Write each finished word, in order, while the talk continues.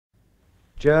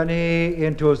Journey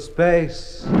into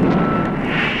space.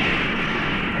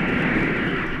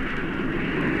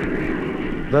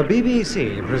 The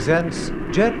BBC presents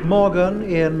Jet Morgan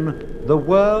in The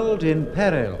World in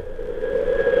Peril.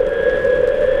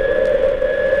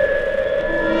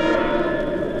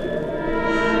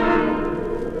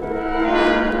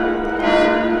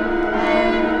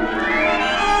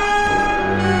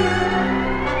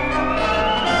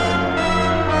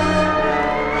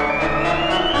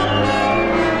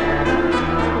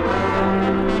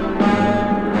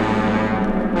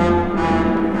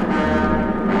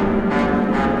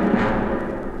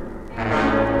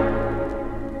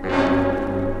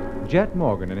 Jet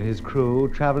Morgan and his crew,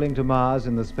 traveling to Mars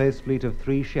in the space fleet of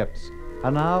 3 ships,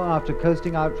 are now, after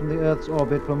coasting out from the Earth's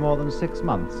orbit for more than 6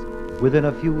 months, within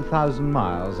a few thousand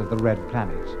miles of the Red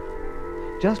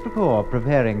Planet. Just before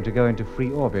preparing to go into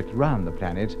free orbit round the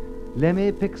planet, Lemmy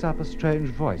picks up a strange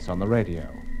voice on the radio.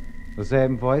 The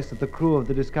same voice that the crew of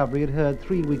the Discovery had heard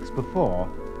 3 weeks before,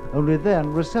 only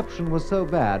then reception was so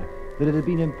bad that it had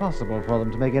been impossible for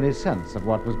them to make any sense of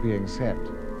what was being said.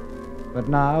 But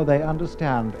now they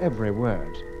understand every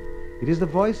word. It is the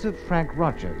voice of Frank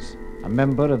Rogers, a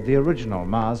member of the original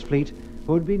Mars fleet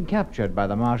who had been captured by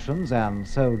the Martians and,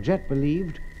 so Jet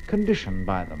believed, conditioned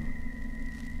by them.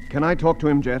 Can I talk to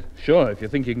him, Jet? Sure, if you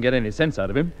think you can get any sense out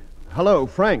of him. Hello,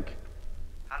 Frank.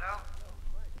 Hello?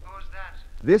 Who's that?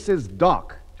 This is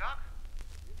Doc. Doc?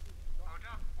 Oh,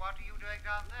 Doc, what are you doing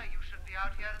down there? You should be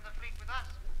out here in the fleet with us,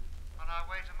 on our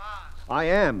way to Mars. I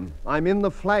am. I'm in the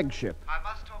flagship. I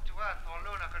must talk to Earth for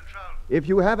lunar control. If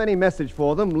you have any message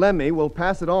for them, Lemmy will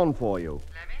pass it on for you.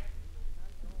 Lemmy?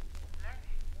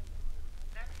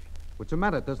 Lemmy? What's the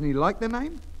matter? Doesn't he like the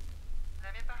name?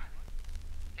 Lemmy back.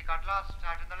 He got lost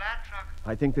out in the land truck.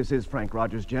 I think this is Frank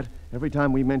Rogers, Jet. Every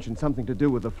time we mention something to do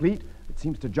with the fleet, it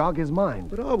seems to jog his mind.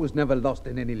 But I was never lost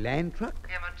in any land truck.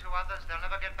 Him and 2 others, they'll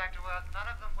never get back to Earth. None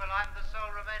of them will. I'm the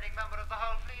sole remaining member of the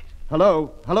whole fleet.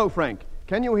 Hello? Hello, Frank.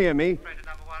 Can you hear me? Freighter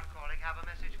number 1 calling. Have a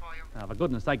message for you. For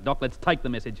goodness sake, Doc, let's take the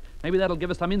message. Maybe that'll give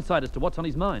us some insight as to what's on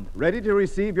his mind. Ready to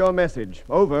receive your message.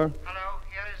 Over. Hello,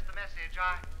 here is the message.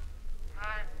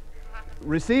 I'm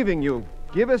Receiving you.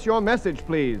 Give us your message,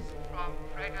 please. from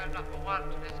freighter number 1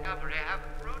 to Discovery. Have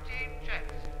routine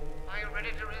checks. Are you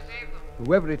ready to receive them?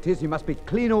 Whoever it is, he must be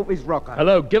clean off his rocker.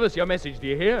 Hello, give us your message, do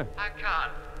you hear? I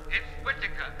can't. It's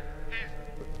Whittaker. He's...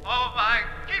 Oh, my...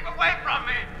 Keep away from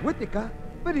me! Whittaker?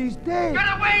 But he's dead.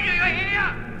 Get away, do you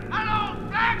hear? Hello,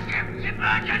 flagship!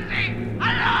 Emergency!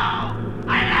 Hello!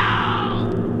 Hello!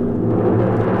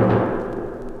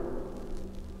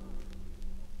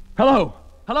 Hello!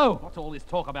 Hello! What's all this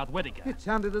talk about Whittaker? It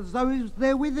sounded as though he was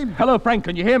there with him. Hello, Frank,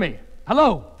 can you hear me?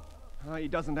 Hello! He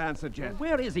doesn't answer, Jet.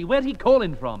 Where is he? Where'd he call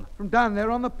in from? From down there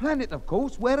on the planet, of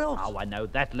course. Where else? Oh, I know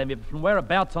that, Lemmy, but from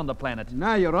whereabouts on the planet?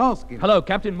 Now you're asking. Hello,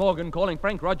 Captain Morgan calling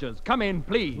Frank Rogers. Come in,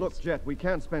 please. Look, Jet, we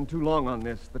can't spend too long on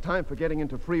this. The time for getting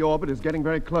into free orbit is getting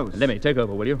very close. Lemmy, take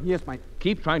over, will you? Yes, mate.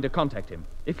 Keep trying to contact him.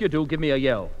 If you do, give me a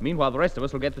yell. Meanwhile, the rest of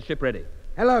us will get the ship ready.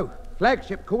 Hello.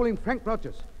 Flagship calling Frank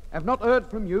Rogers. Have not heard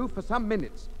from you for some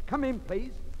minutes. Come in,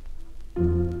 please.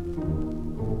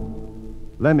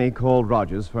 Lemmy called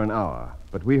Rogers for an hour,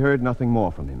 but we heard nothing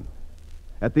more from him.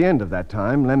 At the end of that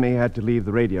time, Lemmy had to leave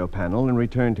the radio panel and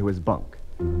return to his bunk,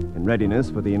 in readiness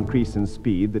for the increase in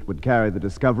speed that would carry the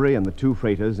Discovery and the 2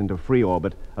 freighters into free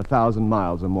orbit 1,000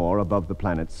 miles or more above the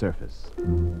planet's surface.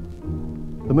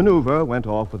 The maneuver went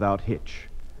off without hitch.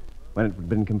 When it had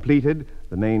been completed,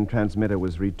 the main transmitter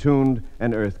was retuned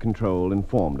and Earth Control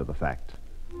informed of the fact.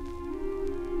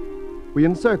 We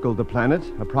encircled the planet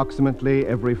approximately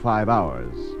every 5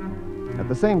 hours. At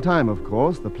the same time, of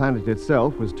course, the planet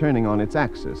itself was turning on its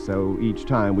axis, so each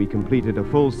time we completed a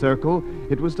full circle,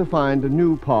 it was to find a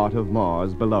new part of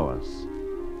Mars below us.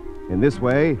 In this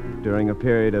way, during a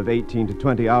period of 18 to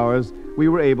 20 hours, we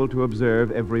were able to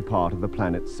observe every part of the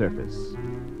planet's surface.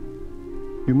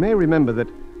 You may remember that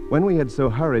when we had so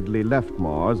hurriedly left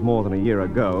Mars more than a year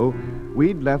ago,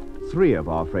 we'd left 3 of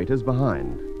our freighters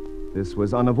behind. This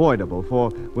was unavoidable,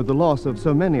 for with the loss of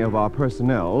so many of our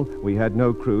personnel, we had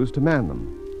no crews to man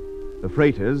them. The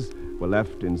freighters were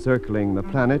left encircling the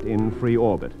planet in free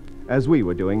orbit, as we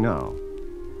were doing now.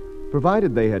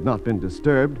 Provided they had not been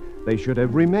disturbed, they should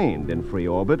have remained in free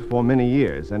orbit for many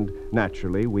years, and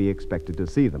naturally we expected to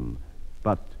see them.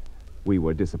 But we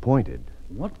were disappointed.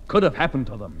 What could have happened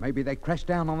to them? Maybe they crashed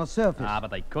down on the surface.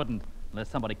 But they couldn't, unless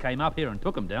somebody came up here and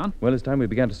took them down. Well, it's time we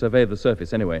began to survey the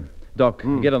surface anyway. Doc,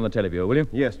 get on the televiewer, will you?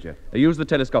 Yes, Jet. Use the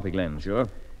telescopic lens. Sure.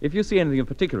 If you see anything of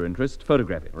particular interest,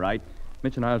 photograph it. Right.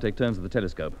 Mitch and I will take turns with the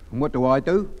telescope. And what do I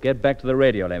do? Get back to the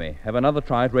radio, Lemmy. Have another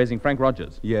try at raising Frank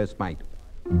Rogers. Yes, mate.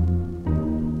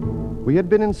 We had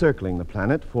been encircling the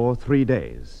planet for 3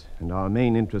 days, and our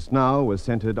main interest now was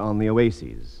centered on the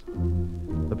oases,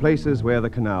 the places where the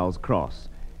canals cross,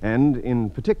 and, in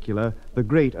particular, the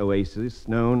great oasis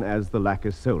known as the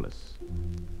Lacus Solus,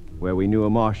 where we knew a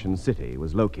Martian city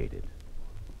was located.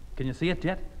 Can you see it,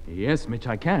 Jet? Yes, Mitch,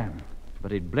 I can.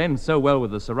 But it blends so well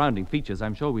with the surrounding features,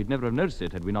 I'm sure we'd never have noticed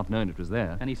it had we not known it was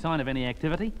there. Any sign of any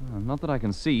activity? Not that I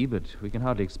can see, but we can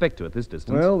hardly expect to at this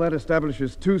distance. Well, that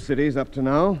establishes 2 cities up to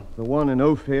now, the one in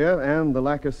Ophir and the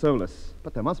Lacus Solus.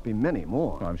 But there must be many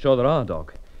more. I'm sure there are,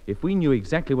 Doc. If we knew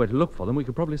exactly where to look for them, we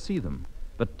could probably see them.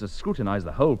 But to scrutinize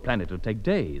the whole planet would take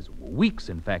days, weeks,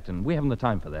 in fact, and we haven't the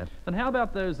time for that. Then how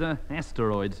about those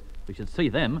asteroids? We should see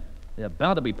them. They're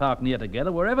bound to be parked near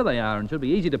together, wherever they are, and should be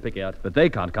easy to pick out. But they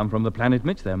can't come from the planet,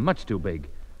 Mitch. They're much too big.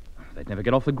 They'd never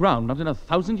get off the ground, not in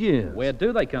 1,000 years. Where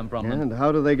do they come from, then? And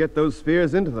how do they get those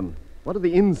spheres into them? What are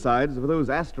the insides of those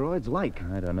asteroids like?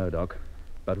 I don't know, Doc.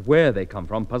 But where they come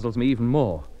from puzzles me even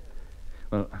more.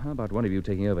 Well, how about one of you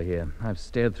taking over here? I've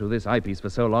stared through this eyepiece for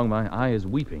so long, my eye is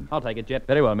weeping. I'll take it, Jet.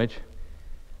 Very well, Mitch.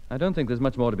 I don't think there's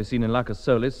much more to be seen in Lacus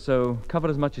Solis, so cover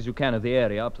as much as you can of the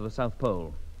area up to the South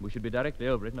Pole. We should be directly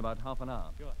over it in about half an hour.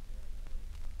 Sure.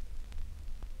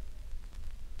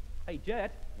 Hey,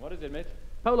 Jet. What is it, Mitch?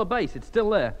 Polar base, it's still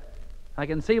there. I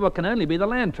can see what can only be the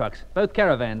land trucks, both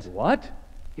caravans. What?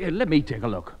 Here, let me take a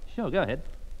look. Sure, go ahead.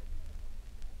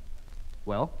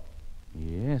 Well?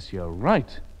 Yes, you're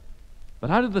right.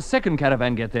 But how did the second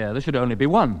caravan get there? There should only be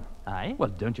one. Aye? Well,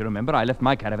 don't you remember? I left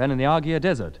my caravan in the Argia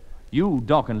Desert. You,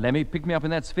 Doc, and Lemmy picked me up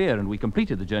in that sphere, and we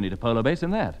completed the journey to Polar Base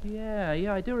in that.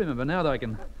 Yeah, I do remember now, though I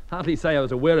can hardly say I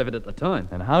was aware of it at the time.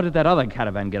 And how did that other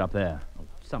caravan get up there?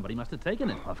 Somebody must have taken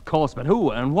it. Of course, but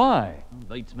who and why?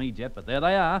 Beats me, Jet, but there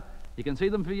they are. You can see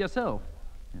them for yourself.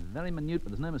 They're very minute,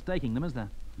 but there's no mistaking them, is there?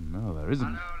 No, there isn't.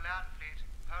 Hello, land fleet.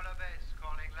 Polar base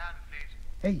calling land fleet.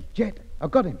 Hey, Jet,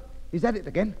 I've got him. Is that it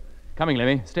again? Coming,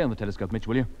 Lemmy. Stay on the telescope, Mitch,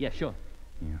 will you? Yeah, sure.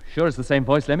 You sure it's the same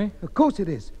voice, Lemmy? Of course it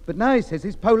is. But now he says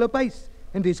it's Polar Base,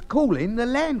 and he's calling the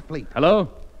land fleet.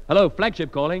 Hello? Hello,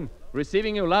 flagship calling.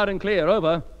 Receiving you loud and clear,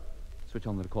 over. Switch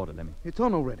on the recorder, Lemmy. It's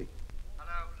on already.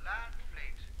 Hello, land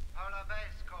fleet. Polar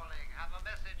base calling. Have a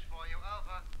message for you,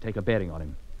 over. Take a bearing on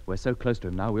him. We're so close to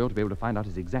him now, we ought to be able to find out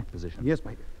his exact position. Yes,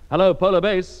 mate. Hello, Polar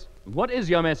Base. What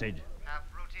is your message? Have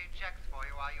routine checks for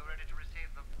you. Are you ready to receive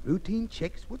them? Routine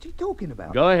checks? What's he talking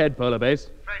about? Go ahead, Polar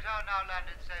Base. Freighter now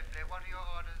landed safely. What are your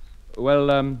orders?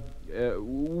 Well,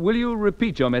 will you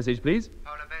repeat your message, please?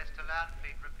 Polar base to land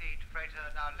fleet. Repeat. Freighter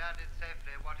now landed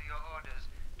safely. What are your orders?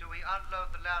 Do we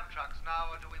unload the land trucks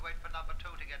now, or do we wait for number 2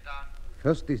 to get down?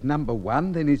 First is number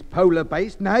 1, then is Polar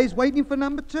Base. Now he's waiting for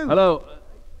number 2.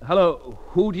 Hello,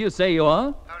 who do you say you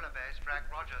are? Polar base, Frank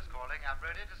Rogers calling. I'm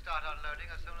ready to start unloading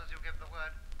as soon as you give the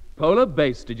word. Polar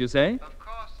Base, did you say? Of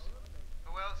course.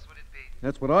 Who else would it be?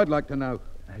 That's what I'd like to know.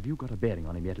 Have you got a bearing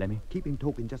on him yet, Lemmy? Keep him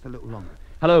talking just a little longer.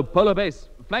 Hello, Polar Base.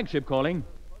 Flagship calling.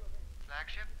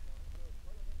 Flagship?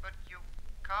 But you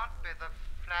can't be. The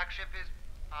flagship is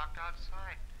parked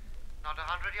outside. Not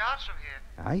 100 yards from here.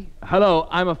 Aye? Hello,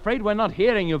 I'm afraid we're not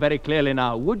hearing you very clearly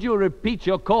now. Would you repeat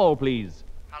your call, please?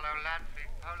 Hello, Landfleet.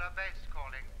 Polar base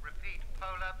calling. Repeat.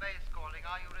 Polar base calling.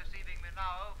 Are you receiving me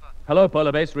now? Over. Hello,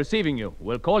 Polar Base. Receiving you.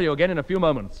 We'll call you again in a few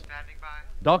moments. Standing by.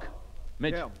 Doc,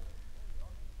 Mitch, Yeah.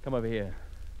 come over here.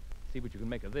 See what you can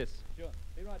make of this. Sure.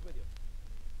 Be right with you.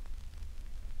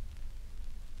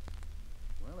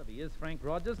 Well, if he is Frank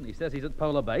Rogers and he says he's at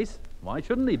Polar Base, why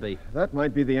shouldn't he be? That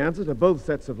might be the answer to both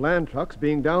sets of land trucks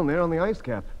being down there on the ice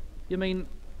cap. You mean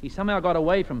he somehow got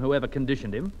away from whoever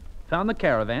conditioned him, found the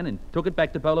caravan, and took it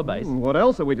back to Polar Base? What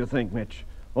else are we to think, Mitch?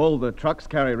 All the trucks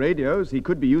carry radios. He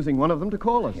could be using one of them to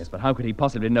call us. Yes, but how could he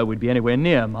possibly know we'd be anywhere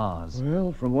near Mars?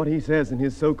 Well, from what he says in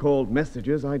his so-called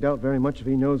messages, I doubt very much if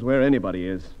he knows where anybody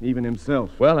is, even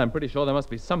himself. Well, I'm pretty sure there must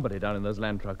be somebody down in those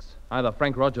land trucks. Either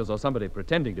Frank Rogers or somebody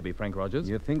pretending to be Frank Rogers.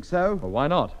 You think so? Well, why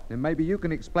not? Then maybe you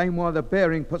can explain why the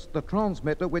bearing puts the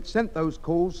transmitter which sent those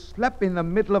calls slap in the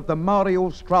middle of the Mare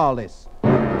Australis.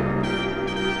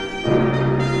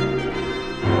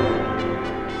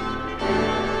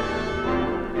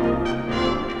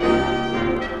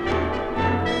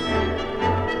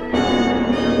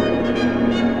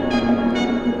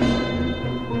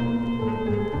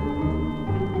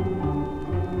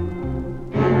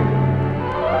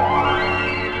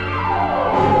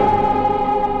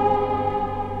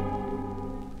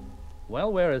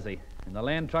 Well, where is he? In the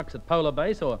land trucks at Polar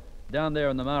Base or down there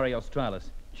in the Mare Australis?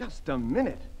 Just a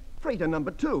minute. Freighter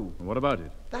number 2. What about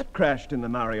it? That crashed in the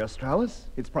Mare Australis.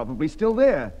 It's probably still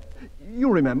there.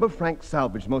 You remember Frank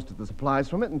salvaged most of the supplies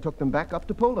from it and took them back up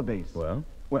to Polar Base. Well?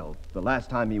 Well, the last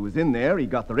time he was in there, he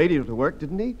got the radio to work,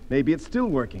 didn't he? Maybe it's still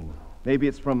working. Maybe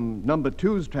it's from number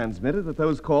 2's transmitter that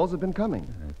those calls have been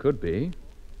coming. Could be.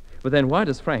 But then why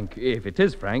does Frank, if it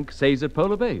is Frank, say he's at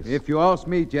Polar Base? If you ask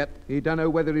me, Jet, he don't know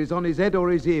whether he's on his head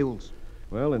or his heels.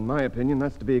 Well, in my opinion,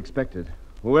 that's to be expected.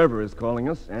 Whoever is calling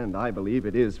us, and I believe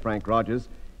it is Frank Rogers,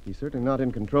 he's certainly not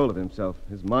in control of himself.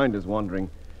 His mind is wandering.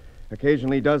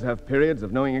 Occasionally he does have periods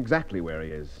of knowing exactly where he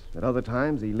is. At other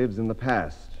times he lives in the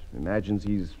past, imagines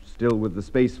he's still with the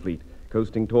space fleet,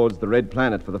 coasting towards the Red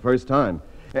Planet for the first time.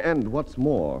 And what's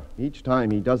more, each time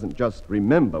he doesn't just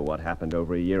remember what happened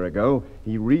over a year ago,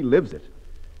 he relives it.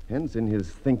 Hence, in his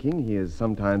thinking, he is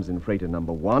sometimes in freighter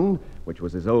number 1, which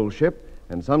was his old ship,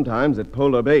 and sometimes at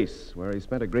Polar Base, where he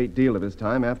spent a great deal of his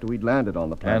time after we'd landed on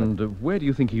the planet. And where do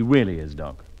you think he really is,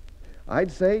 Doc? I'd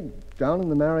say down in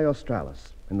the Mare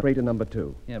Australis, in freighter number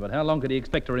 2. Yeah, but how long could he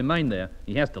expect to remain there?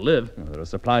 He has to live. Well, there are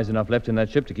supplies enough left in that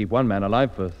ship to keep one man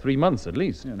alive for 3 months at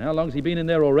least. And how long's he been in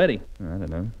there already? I don't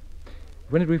know.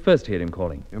 When did we first hear him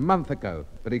calling? A month ago,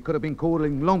 but he could have been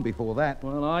calling long before that.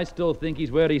 Well, I still think he's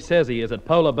where he says he is, at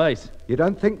Polar Base. You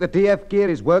don't think the DF gear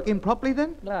is working properly,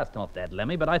 then? That's not that,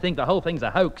 Lemmy, but I think the whole thing's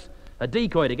a hoax. A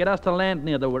decoy to get us to land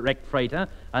near the wrecked freighter,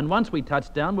 and once we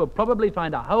touch down, we'll probably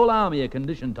find a whole army of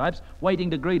condition types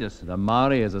waiting to greet us. The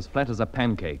Mare is as flat as a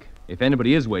pancake. If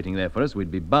anybody is waiting there for us,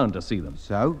 we'd be bound to see them.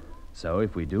 So? So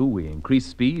if we do, we increase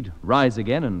speed, rise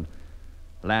again, and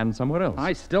land somewhere else.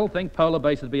 I still think Polar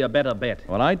Base would be a better bet.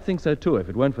 Well, I'd think so, too, if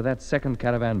it weren't for that second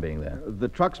caravan being there. The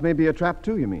trucks may be a trap,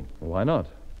 too, you mean? Why not?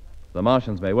 The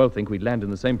Martians may well think we'd land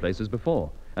in the same place as before,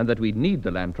 and that we'd need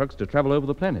the land trucks to travel over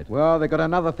the planet. Well, they've got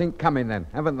another thing coming then,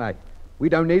 haven't they? We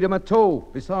don't need them at all.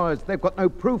 Besides, they've got no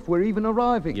proof we're even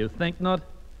arriving. You think not?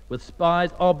 With spies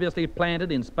obviously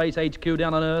planted in Space HQ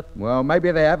down on Earth? Well,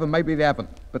 maybe they have and maybe they haven't.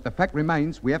 But the fact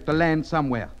remains we have to land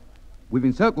somewhere. We've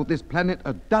encircled this planet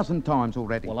a dozen times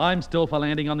already. Well, I'm still for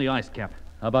landing on the ice cap.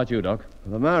 How about you, Doc?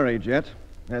 The Mare, Jet.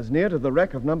 As near to the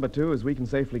wreck of number 2 as we can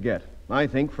safely get. I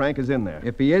think Frank is in there.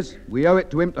 If he is, we owe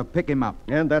it to him to pick him up.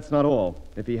 And that's not all.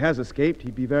 If he has escaped,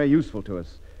 he'd be very useful to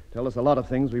us. Tell us a lot of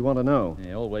things we want to know.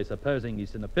 Yeah, always supposing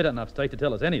he's in a fit enough state to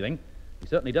tell us anything. He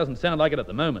certainly doesn't sound like it at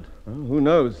the moment. Well, who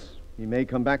knows? He may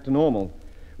come back to normal.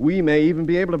 We may even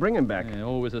be able to bring him back. Yeah,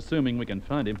 always assuming we can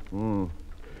find him.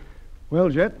 Well,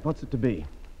 Jet, what's it to be?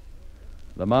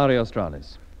 The Mare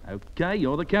Australis. Okay,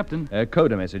 you're the captain.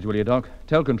 Code a message, will you, Doc?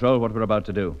 Tell Control what we're about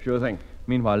to do. Sure thing.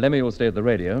 Meanwhile, Lemmy will stay at the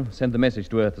radio, send the message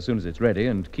to Earth as soon as it's ready,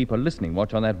 and keep a listening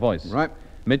watch on that voice. Right.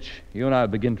 Mitch, you and I will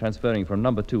begin transferring from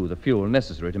number 2 the fuel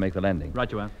necessary to make the landing.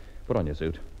 Right you are. Put on your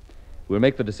suit. We'll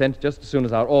make the descent just as soon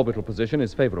as our orbital position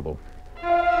is favorable.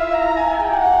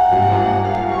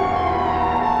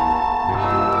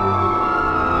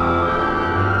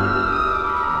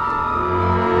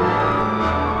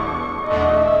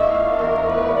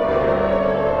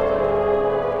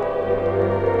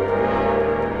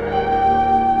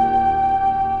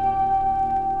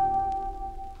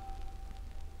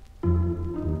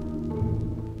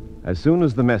 As soon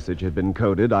as the message had been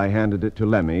coded, I handed it to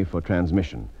Lemmy for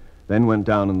transmission, then went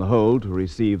down in the hold to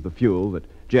receive the fuel that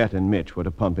Jet and Mitch were to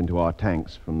pump into our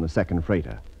tanks from the second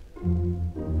freighter.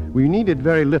 We needed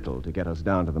very little to get us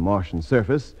down to the Martian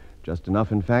surface, just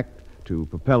enough, in fact, to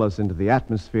propel us into the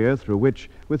atmosphere through which,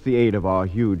 with the aid of our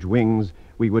huge wings,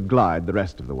 we would glide the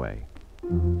rest of the way.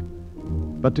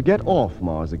 But to get off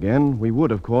Mars again, we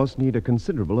would, of course, need a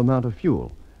considerable amount of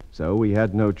fuel, so we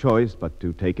had no choice but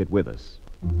to take it with us.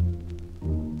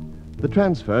 The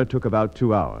transfer took about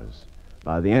 2 hours.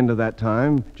 By the end of that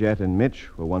time, Jet and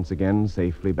Mitch were once again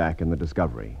safely back in the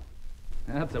Discovery.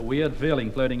 That's a weird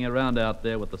feeling floating around out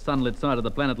there with the sunlit side of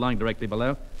the planet lying directly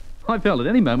below. I felt at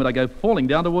any moment I go falling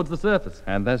down towards the surface.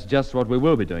 And that's just what we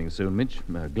will be doing soon, Mitch.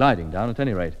 Gliding down at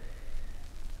any rate.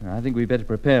 I think we'd better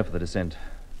prepare for the descent.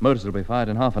 Motors will be fired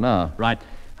in half an hour. Right.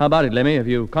 How about it, Lemmy? Have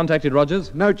you contacted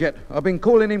Rogers? No, Jet. I've been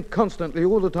calling him constantly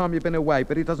all the time you've been away,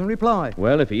 but he doesn't reply.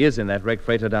 Well, if he is in that wrecked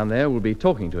freighter down there, we'll be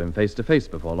talking to him face to face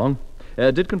before long.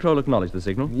 Did Control acknowledge the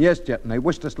signal? Yes, Jet, and they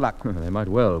wished us luck. They might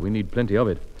well. We need plenty of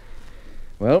it.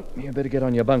 Well, you better get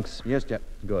on your bunks. Yes, Jet.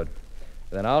 Good.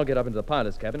 Then I'll get up into the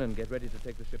pilot's cabin and get ready to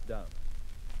take the ship down.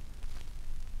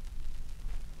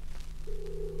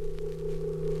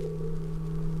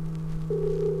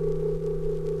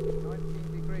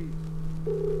 Degrees.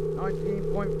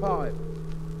 19.5.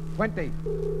 20.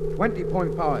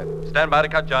 20.5. Stand by to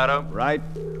cut gyro. Right.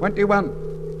 21.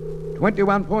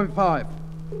 21.5.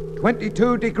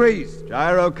 22 degrees.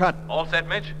 Gyro cut. All set,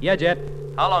 Mitch? Yeah, Jet.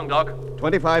 How long, Doc?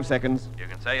 25 seconds. You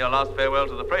can say your last farewell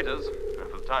to the freighters.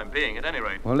 For the time being, at any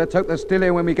rate. Well, let's hope they're still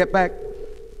here when we get back.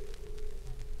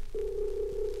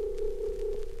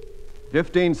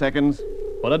 15 seconds.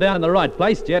 Put her down in the right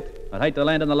place, Jet. I'd hate to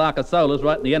land in the Lark of Solars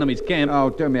right in the enemy's camp. Oh,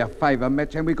 do me a favour,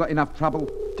 Mitch, and we got enough trouble.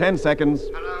 10 seconds.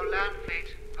 Hello, Landfleet.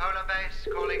 Polar base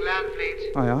calling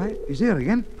Landfleet. Aye, he's here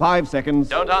again. 5 seconds.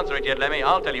 Don't answer it yet, Lemmy.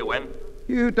 I'll tell you when.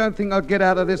 You don't think I'll get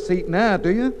out of this seat now, do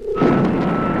you?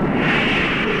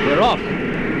 We're off.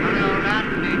 Hello,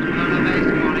 Landfleet. Polar base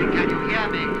calling. Can you hear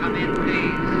me? Come in,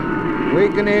 please. We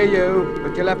can hear you,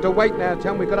 but you'll have to wait now,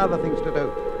 chum. We've got other things to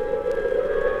do.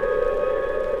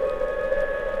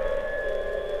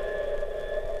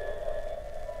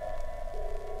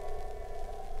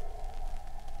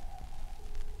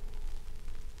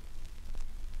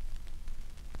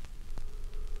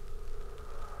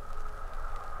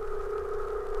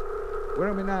 Where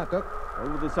are we now, Doc?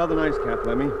 Over the southern ice cap,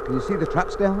 Lemmy. Can you see the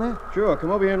traps down there? Sure, come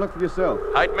over here and look for yourself.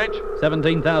 Height, Mitch?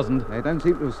 17,000. They don't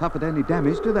seem to have suffered any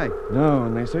damage, do they? No,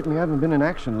 and they certainly haven't been in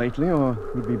action lately, or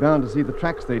we'd be bound to see the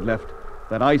tracks they'd left.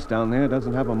 That ice down there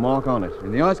doesn't have a mark on it.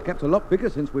 And the ice cap's a lot bigger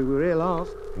since we were here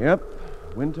last. Yep.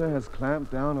 Winter has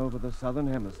clamped down over the southern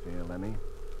hemisphere, Lemmy.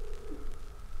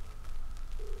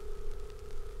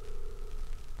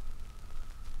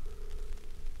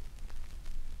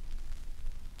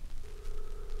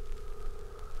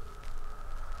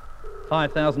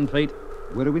 $5,000 feet.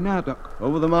 Where are we now, Doc?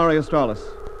 Over the Mare Australis.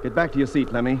 Get back to your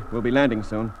seat, Lemmy. We'll be landing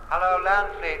soon. Hello,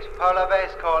 Landfleet. Polar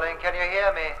base calling. Can you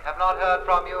hear me? Have not heard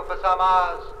from you for some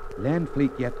hours.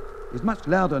 Landfleet yet is much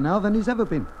louder now than he's ever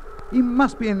been. He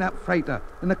must be in that freighter,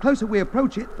 and the closer we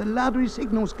approach it, the louder his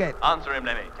signals get. Answer him,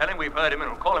 Lemmy. Tell him we've heard him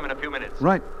and we'll call him in a few minutes.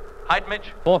 Right. Height,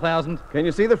 Mitch? 4,000. Can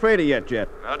you see the freighter yet, Jet?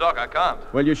 No, Doc, I can't.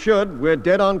 Well, you should. We're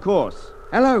dead on course.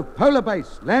 Hello, Polar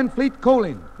Base. Landfleet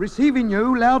calling. Receiving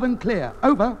you loud and clear.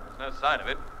 Over. There's no sign of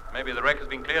it. Maybe the wreck has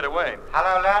been cleared away.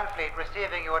 Hello, Landfleet.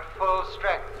 Receiving you at full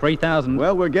strength. 3,000.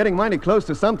 Well, we're getting mighty close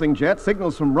to something, Jet.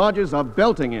 Signals from Rogers are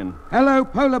belting in. Hello,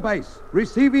 Polar Base.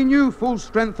 Receiving you full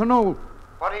strength and all.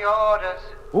 What are your orders?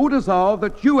 Orders are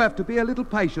that you have to be a little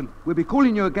patient. We'll be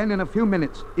calling you again in a few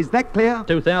minutes. Is that clear?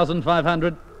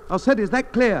 2,500. I said, is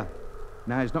that clear?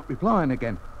 Now he's not replying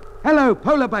again. Hello,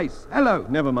 Polar Base. Hello.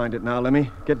 Never mind it now, Lemmy.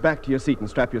 Get back to your seat and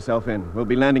strap yourself in. We'll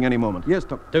be landing any moment. Yes,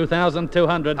 Doc.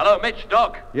 2,200. Hello, Mitch,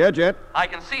 Doc. Yeah, Jet? I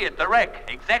can see it, the wreck,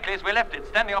 exactly as we left it,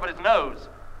 standing up at its nose.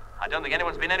 I don't think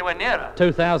anyone's been anywhere nearer.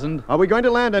 2,000. Are we going to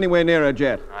land anywhere nearer,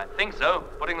 Jet? I think so.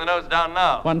 Putting the nose down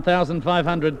now.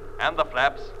 1,500. And the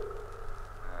flaps.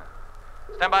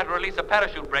 Stand by to release a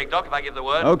parachute brake, Doc, if I give the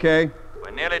word. Okay. We're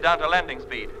nearly down to landing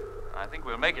speed. I think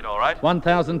we'll make it all right.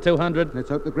 1,200. Let's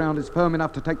hope the ground is firm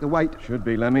enough to take the weight. Should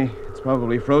be, Lemmy. It's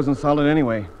probably frozen solid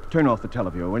anyway. Turn off the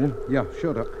televiewer, will you? Yeah,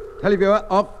 sure, Doc. Televiewer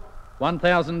off.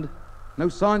 1,000. No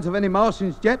signs of any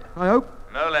Martians yet, I hope.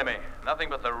 No, Lemmy. Nothing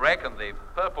but the wreck and the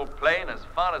purple plain as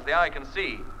far as the eye can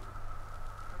see.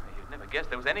 You'd never guess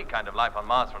there was any kind of life on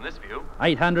Mars from this view.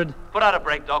 800. Put out a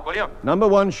brake, Doc, will you? Number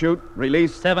 1, shoot.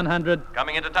 Release. 700.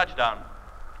 Coming into touchdown.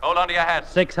 Hold on to your hats.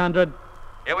 600.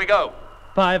 Here we go.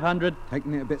 500.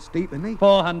 Taking it a bit steep, isn't he?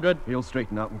 400. He'll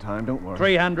straighten out in time, don't worry.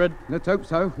 300. Let's hope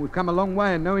so. We've come a long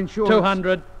way and no insurance.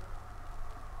 200.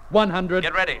 100.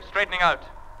 Get ready. Straightening out.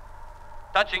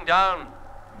 Touching down.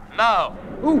 Now.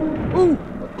 Ooh, ooh.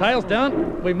 Tails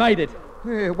down. We made it.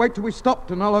 Yeah, wait till we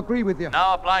stopped and I'll agree with you.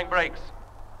 Now applying brakes.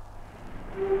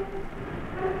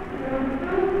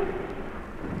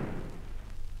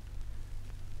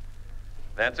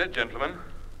 That's it, gentlemen.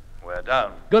 We're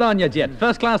down. Good on you, Jet.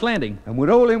 First class landing. And we're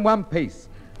all in one piece.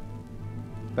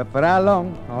 But for how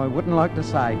long, I wouldn't like to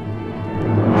say.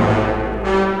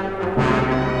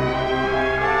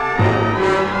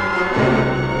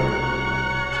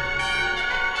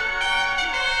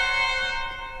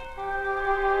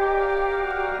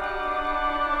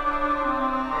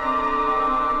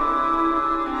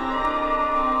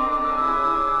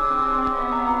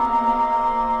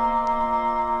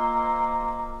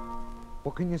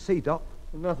 What can you see, Doc?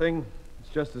 Nothing. It's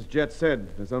just as Jet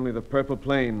said. There's only the purple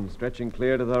plain stretching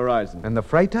clear to the horizon. And the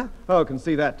freighter? Oh, can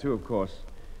see that too, of course.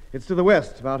 It's to the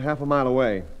west, about half a mile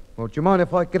away. Well, do you mind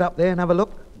if I get up there and have a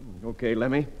look? Okay,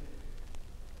 Lemmy.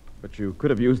 But you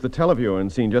could have used the televiewer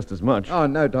and seen just as much. Oh,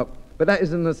 no, Doc. But that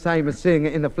isn't the same as seeing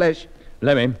it in the flesh.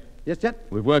 Lemmy, Yes, Jet?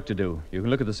 we've work to do. You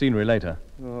can look at the scenery later.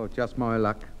 Oh, just my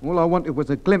luck. All I wanted was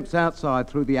a glimpse outside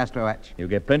through the astro hatch. You'll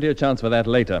get plenty of chance for that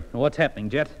later. What's happening,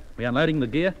 Jet? We unloading the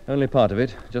gear? Only part of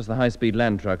it. Just the high-speed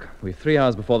land truck. We've 3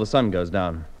 hours before the sun goes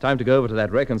down. Time to go over to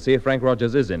that wreck and see if Frank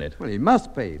Rogers is in it. Well, he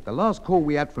must be. The last call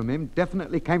we had from him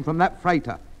definitely came from that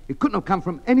freighter. It couldn't have come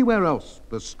from anywhere else.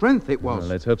 The strength it was. Well,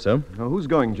 let's hope so. Now, who's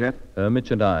going, Jet?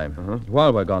 Mitch and I.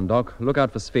 While we're gone, Doc, look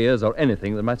out for spheres or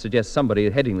anything that might suggest somebody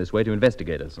heading this way to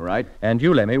investigate us. Right. And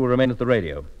you, Lemmy, will remain at the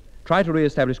radio. Try to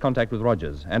re-establish contact with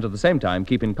Rogers, and at the same time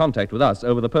keep in contact with us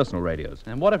over the personal radios.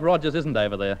 And what if Rogers isn't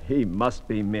over there? He must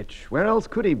be, Mitch. Where else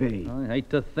could he be? I hate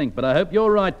to think, but I hope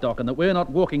you're right, Doc, and that we're not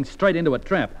walking straight into a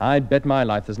trap. I'd bet my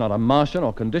life there's not a Martian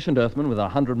or conditioned Earthman within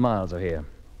 100 miles of here.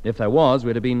 If there was,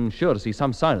 we'd have been sure to see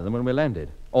some sign of them when we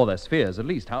landed. Or their spheres, at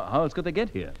least. How else could they get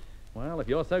here? Well, if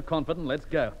you're so confident, let's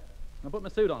go. I'll put my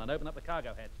suit on and open up the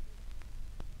cargo hatch.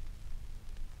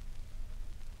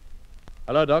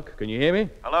 Hello, Doc. Can you hear me?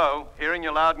 Hello. Hearing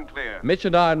you loud and clear. Mitch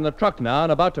and I are in the truck now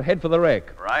and about to head for the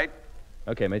wreck. Right.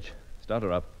 Okay, Mitch. Start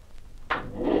her up.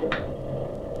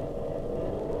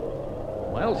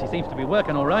 Well, she seems to be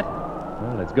working all right.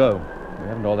 Well, let's go. We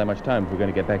haven't all that much time if we're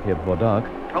going to get back here before dark.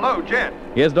 Hello, Jet.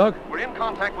 Yes, Doc? We're in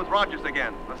contact with Rogers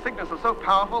again. The signals are so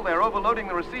powerful, they're overloading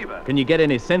the receiver. Can you get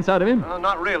any sense out of him?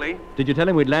 Not really. Did you tell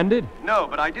him we'd landed? No,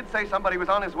 but I did say somebody was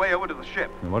on his way over to the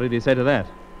ship. And what did he say to that?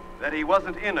 That he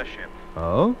wasn't in a ship.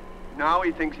 Oh? Now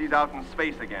he thinks he's out in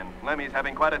space again. Lemmy's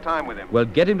having quite a time with him. Well,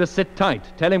 get him to sit tight.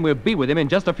 Tell him we'll be with him in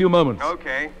just a few moments.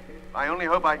 Okay. I only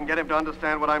hope I can get him to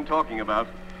understand what I'm talking about.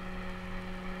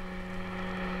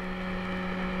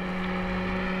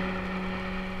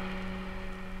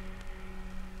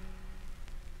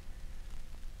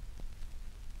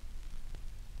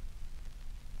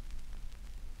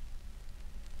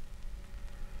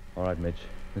 All right, Mitch.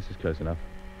 This is close enough.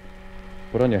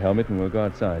 Put on your helmet and we'll go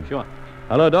outside. Sure.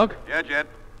 Hello, Doc? Yeah, Jet.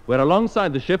 We're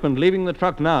alongside the ship and leaving the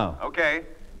truck now. Okay.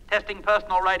 Testing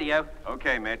personal radio.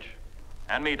 Okay, Mitch.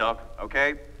 And me, Doc.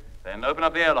 Okay. Then open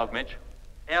up the airlock, Mitch.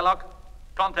 Airlock.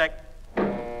 Contact.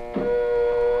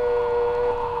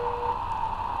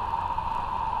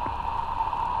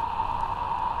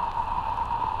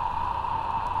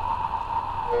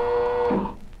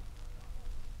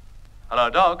 Hello,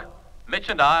 Doc. Mitch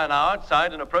and I are now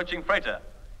outside an approaching freighter.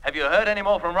 Have you heard any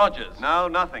more from Rogers? No,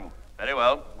 nothing. Very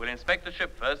well. We'll inspect the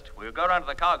ship first. We'll go around to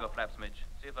the cargo flaps, Mitch.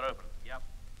 See if they're open. Yep.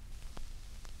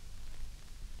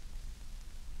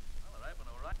 Well, they're open,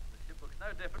 all right. The ship looks no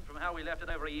different from how we left it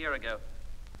over a year ago.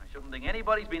 I shouldn't think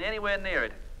anybody's been anywhere near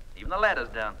it. Even the ladder's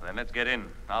down. Then let's get in.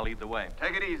 I'll lead the way.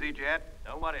 Take it easy, Jet.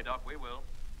 Don't worry, Doc. We will.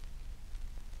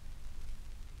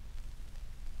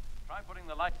 Try putting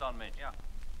the lights on, Mitch. Yeah.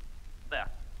 There.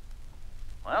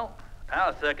 Well, the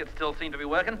power circuits still seem to be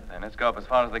working. Then let's go up as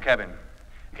far as the cabin.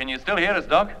 Can you still hear us,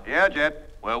 Doc? Yeah,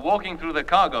 Jet. We're walking through the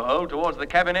cargo hold towards the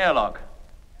cabin airlock.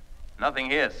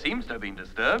 Nothing here seems to have been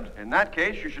disturbed. In that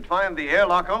case, you should find the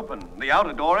airlock open. The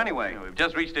outer door, anyway. We've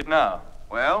just reached it now.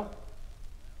 Well?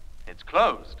 It's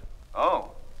closed.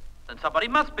 Oh. Then somebody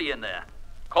must be in there.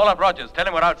 Call up Rogers. Tell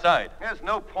him we're outside. There's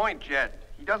no point, Jet.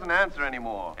 He doesn't answer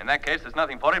anymore. In that case, there's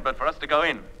nothing for it but for us to go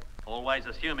in. Always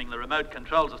assuming the remote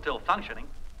controls are still functioning.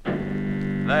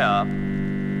 They are.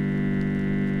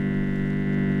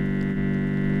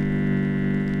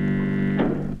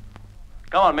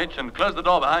 Come on, Mitch, and close the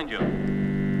door behind you.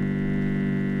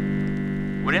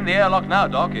 We're in the airlock now,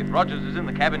 Doc. If Rogers is in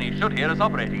the cabin, he should hear us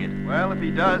operating it. Well, if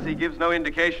he does, he gives no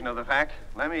indication of the fact.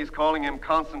 Lemmy's calling him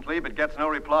constantly, but gets no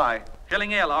reply.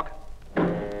 Filling airlock.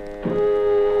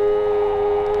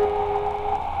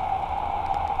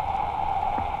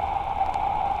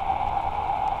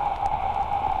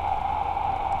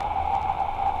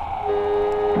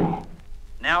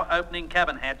 Now opening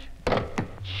cabin hatch.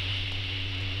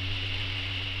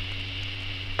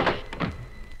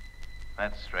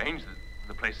 That's strange.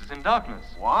 The place is in darkness.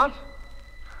 What?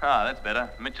 Ah, that's better.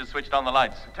 Mitch has switched on the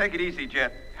lights. Take it easy,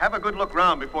 Jet. Have a good look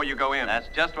round before you go in. That's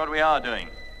just what we are doing.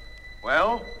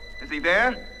 Well, is he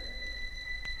there?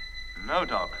 No,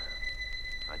 Doc.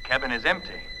 The cabin is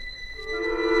empty.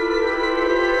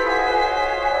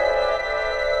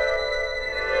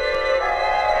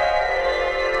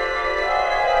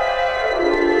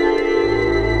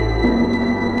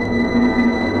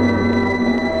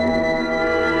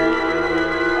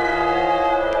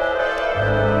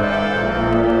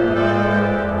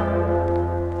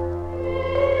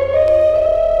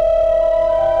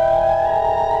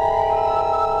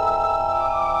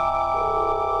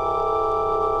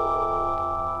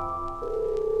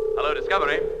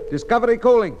 Discovery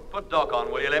calling. Put Doc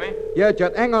on, will you, Lemmy? Yeah,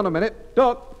 Jet, hang on a minute.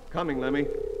 Doc. Coming, Lemmy.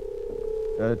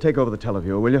 Take over the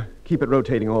televiewer, will you? Keep it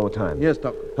rotating all the time. Yes,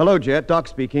 Doc. Hello, Jet. Doc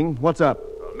speaking. What's up?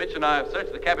 Well, Mitch and I have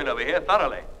searched the cabin over here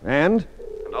thoroughly. And?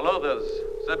 And although there's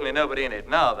certainly nobody in it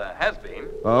now, there has been.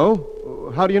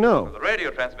 Oh? How do you know? The radio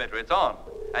transmitter, it's on.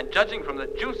 And judging from the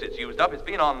juice it's used up, it's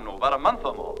been on about a month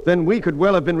or more. Then we could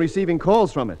well have been receiving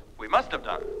calls from it. We must have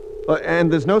done.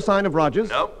 And there's no sign of Rogers?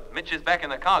 No. Mitch is back in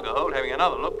the cargo hold having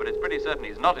another look, but it's pretty certain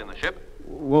he's not in the ship.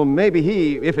 Well, maybe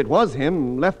he, if it was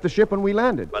him, left the ship when we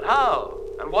landed. But how?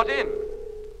 And what in?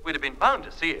 We'd have been bound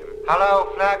to see him.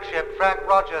 Hello, flagship. Frank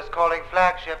Rogers calling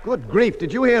flagship. Good grief,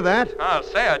 did you hear that? I'll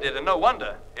say I did, and no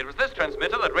wonder. It was this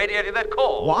transmitter that radiated that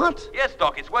call. What? Yes,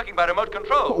 Doc, it's working by remote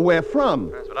control. Where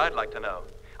from? That's what I'd like to know.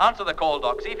 Answer the call,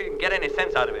 Doc. See if you can get any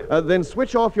sense out of him. Then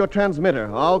switch off your transmitter.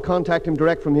 I'll contact him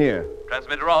direct from here.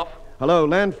 Transmitter off. Hello,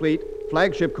 Land Fleet.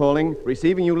 Flagship calling.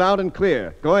 Receiving you loud and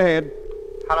clear. Go ahead.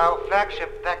 Hello,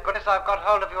 flagship. Thank goodness I've got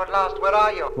hold of you at last. Where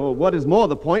are you? Well, what is more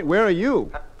the point, where are you?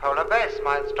 At Polar Base.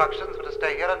 My instructions were to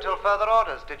stay here until further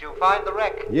orders. Did you find the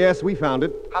wreck? Yes, we found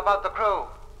it. How about the crew?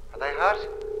 Are they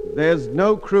hurt? There's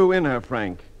no crew in her,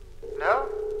 Frank. No?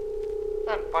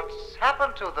 Then what's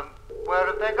happened to them? Where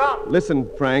have they gone? Listen,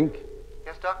 Frank.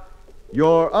 Yes, Doc?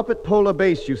 You're up at Polar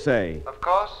Base, you say. Of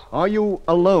course. Are you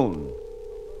alone?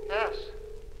 Yes.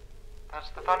 That's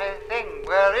the funny thing.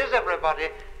 Where is everybody?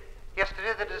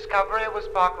 Yesterday the Discovery was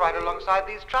parked right alongside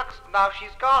these trucks. Now she's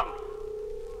gone.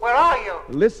 Where are you?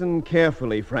 Listen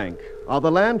carefully, Frank. Are the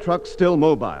land trucks still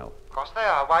mobile? Of course they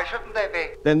are. Why shouldn't they be?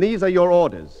 Then these are your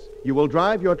orders. You will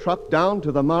drive your truck down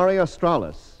to the Mare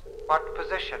Australis. What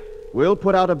position? We'll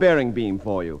put out a bearing beam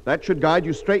for you. That should guide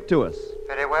you straight to us.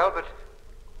 Very well,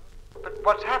 but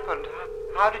what's happened?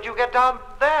 How did you get down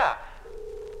there?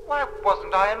 Why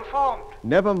wasn't I informed?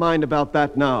 Never mind about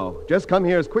that now. Just come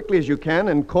here as quickly as you can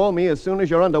and call me as soon as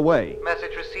you're underway.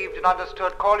 Message received and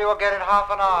understood. Call you again in half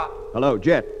an hour. Hello,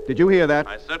 Jet. Did you hear that?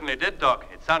 I certainly did, Doc.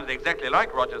 It sounded exactly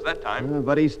like Rogers that time.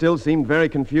 But he still seemed very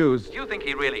confused. Do you think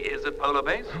he really is at Polar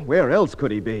Base? Where else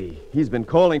could he be? He's been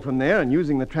calling from there and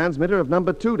using the transmitter of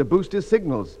number 2 to boost his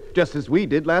signals, just as we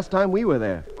did last time we were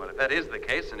there. Well, if that is the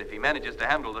case, and if he manages to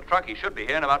handle the truck, he should be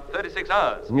here in about 36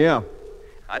 hours. Yeah.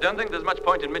 I don't think there's much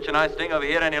point in Mitch and I staying over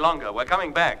here any longer. We're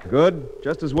coming back. Good.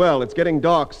 Just as well. It's getting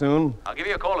dark soon. I'll give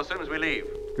you a call as soon as we leave.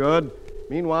 Good.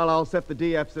 Meanwhile, I'll set the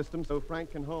DF system so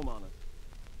Frank can home on us.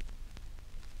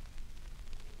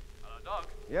 Hello, Doc.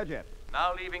 Yeah, Jet.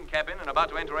 Now leaving cabin and about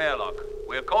to enter airlock.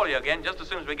 We'll call you again just as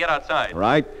soon as we get outside.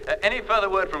 Right. Any further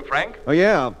word from Frank? Oh,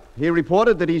 yeah. He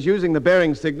reported that he's using the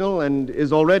bearing signal and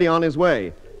is already on his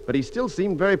way. But he still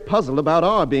seemed very puzzled about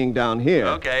our being down here.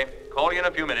 Okay. Call you in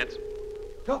a few minutes.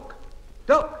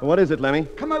 Doc, What is it, Lemmy?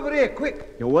 come over here,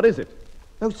 quick. Yeah, what is it?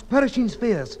 Those perishing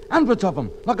spheres, hundreds of them,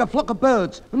 like a flock of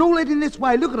birds, and all heading this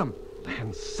way. Look at them.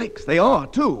 Land sakes, they are,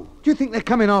 too. Do you think they're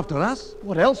coming after us?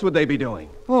 What else would they be doing?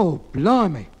 Oh,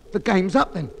 blimey. The game's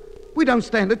up then. We don't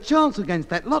stand a chance against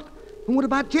that lot. And what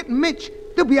about Jet and Mitch?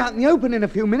 They'll be out in the open in a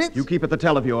few minutes. You keep at the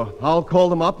televiewer. I'll call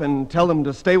them up and tell them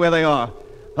to stay where they are.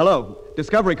 Hello,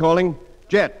 Discovery calling.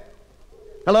 Jet.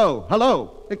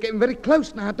 Hello. They're getting very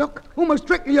close now, Doc. Almost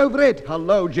directly overhead.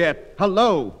 Hello, Jet.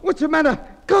 Hello. What's the matter?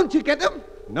 Can't you get them?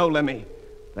 No, Lemmy.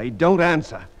 They don't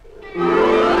answer.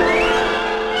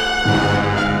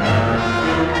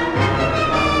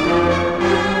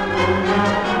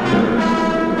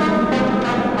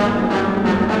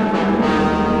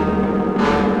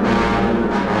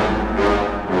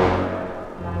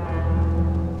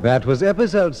 That was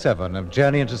episode 7 of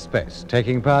Journey into Space.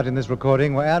 Taking part in this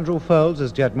recording were Andrew Foulds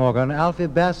as Jet Morgan, Alfie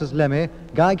Bass as Lemmy,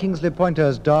 Guy Kingsley Pointer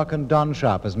as Doc, and Don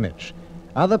Sharp as Mitch.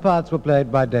 Other parts were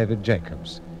played by David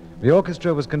Jacobs. The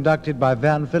orchestra was conducted by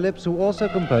Van Phillips, who also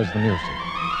composed the music.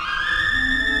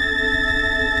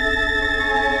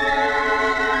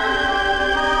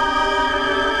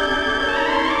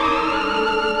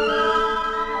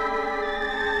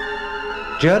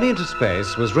 Journey into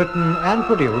Space was written and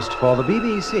produced for the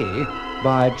BBC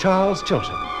by Charles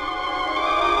Chilton.